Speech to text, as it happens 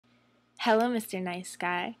Hello, Mr. Nice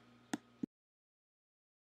Guy.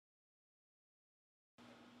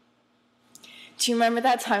 Do you remember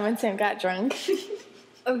that time when Sam got drunk?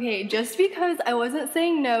 Okay, just because I wasn't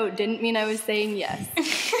saying no didn't mean I was saying yes.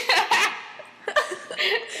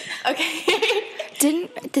 Okay.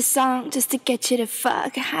 Didn't write the song just to get you to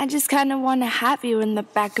fuck. I just kinda wanna have you in the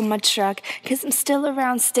back of my truck. Cause I'm still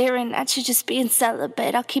around staring at you just being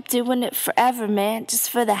celibate. I'll keep doing it forever, man, just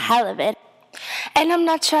for the hell of it. And I'm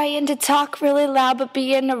not trying to talk really loud, but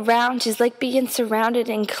being around you's like being surrounded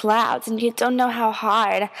in clouds, and you don't know how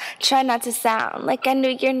hard. Try not to sound like I knew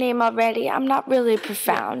your name already. I'm not really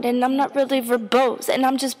profound, and I'm not really verbose, and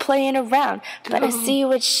I'm just playing around. But I see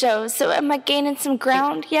you it shows, so am I gaining some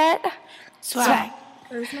ground yet? Swag.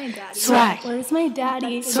 Where's my daddy? Swag. Where's my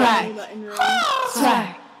daddy? Swag.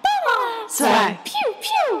 Swag. Swag. Pew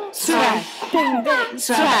pew. Swag. Bang bang.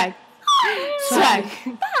 Swag. Swag.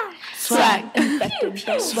 Swag.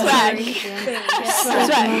 Swag.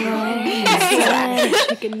 Swag.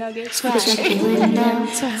 Chicken nuggets.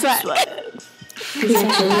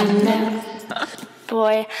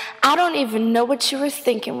 Boy, I don't even know what you were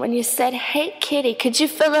thinking when you said, "Hey kitty, could you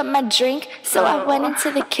fill up my drink?" So I went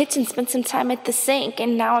into the kitchen, spent some time at the sink,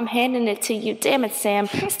 and now I'm handing it to you. Damn it, Sam.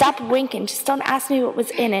 Stop winking. Just don't ask me what was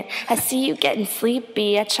in it. I see you getting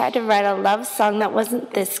sleepy. I tried to write a love song that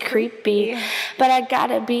wasn't this creepy. But I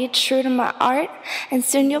gotta be true to my art, and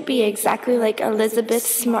soon you'll be exactly like Elizabeth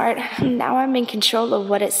Smart. Now I'm in control of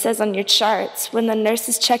what it says on your charts. When the nurse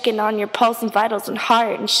is checking on your pulse and vitals and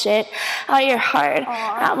heart and shit. Oh, your heart.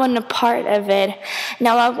 I want a part of it.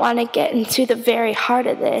 Now I want to get into the very heart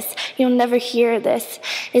of this. You'll never hear this.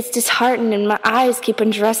 It's disheartening. My eyes keep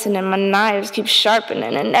undressing and my knives keep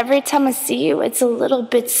sharpening. And every time I see you, it's a little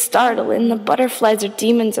bit startling. The butterflies or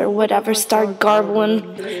demons or whatever start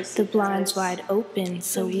garbling. The blinds wide open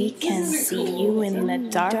so we can see you in the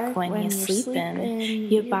dark when you're sleeping.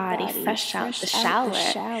 Your body fresh out the shower.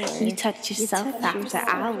 You touch yourself after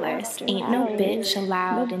hours. Ain't no bitch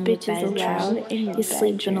allowed in your bedroom. You're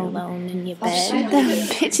sleeping alone in your bed. The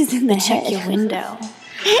bitches in the Check head. your window.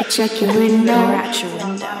 Check your window. Or at your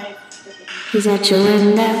window. He's at your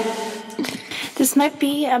window. This might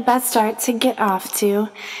be a bad start to get off to,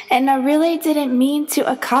 and I really didn't mean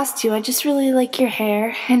to accost you. I just really like your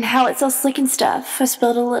hair and how it's all slick and stuff. I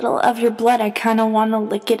spilled a little of your blood. I kinda wanna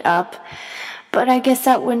lick it up. But I guess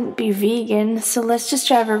that wouldn't be vegan, so let's just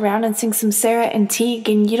drive around and sing some Sarah and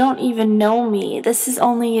Tegan. You don't even know me. This is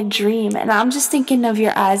only a dream, and I'm just thinking of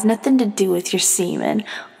your eyes, nothing to do with your semen.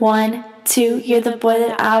 1, 2, you're the boy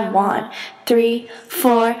that I want. 3,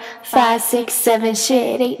 4, 5, 6, 7,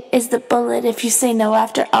 shit. 8 is the bullet if you say no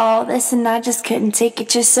after all this, and I just couldn't take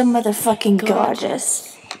it. You're so motherfucking gorgeous.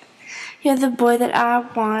 You're the boy that I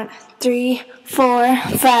want. 3, 4,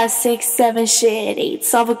 5, 6, 7, shit, 8.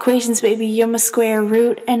 Solve equations, baby, you're my square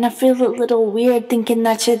root. And I feel a little weird thinking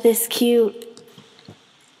that you're this cute.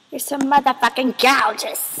 You're so motherfucking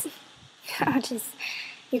gorgeous. Gorgeous.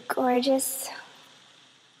 You're gorgeous.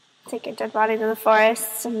 Take your dead body to the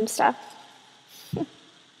forest and stuff.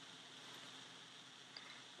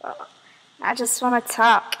 Well, I just want to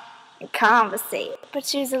talk and conversate,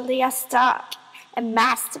 but usually I stalk and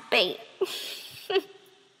masturbate.